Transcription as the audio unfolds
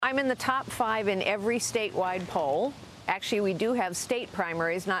I'm in the top 5 in every statewide poll. Actually, we do have state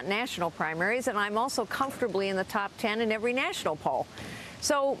primaries, not national primaries, and I'm also comfortably in the top 10 in every national poll.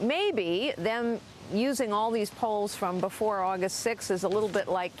 So maybe them using all these polls from before August 6th is a little bit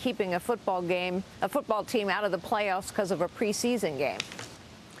like keeping a football team out of the playoffs because of a preseason game.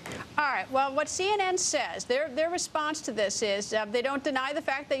 All right. Well, what CNN says, their response to this is they don't deny the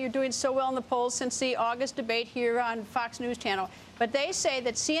fact that you're doing so well in the polls since the August debate here on Fox News Channel, but they say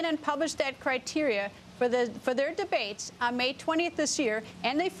that CNN published that criteria for their debates on May 20th this year,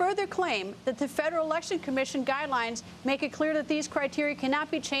 and they further claim that the Federal Election Commission guidelines make it clear that these criteria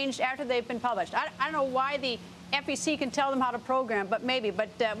cannot be changed after they've been published. I don't know why the FEC can tell them how to program, but maybe. But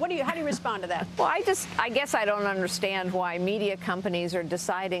how do you respond to that? Well, I guess I don't understand why media companies are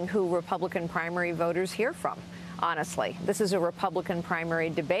deciding who Republican primary voters hear from. Honestly, this is a Republican primary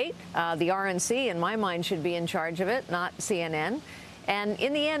debate. The RNC, in my mind, should be in charge of it, not CNN. And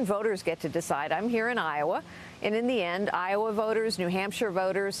in the end, voters get to decide. I'm here in Iowa. And in the end, Iowa voters, New Hampshire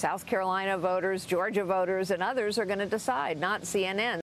voters, South Carolina voters, Georgia voters, and others are going to decide, not CNN.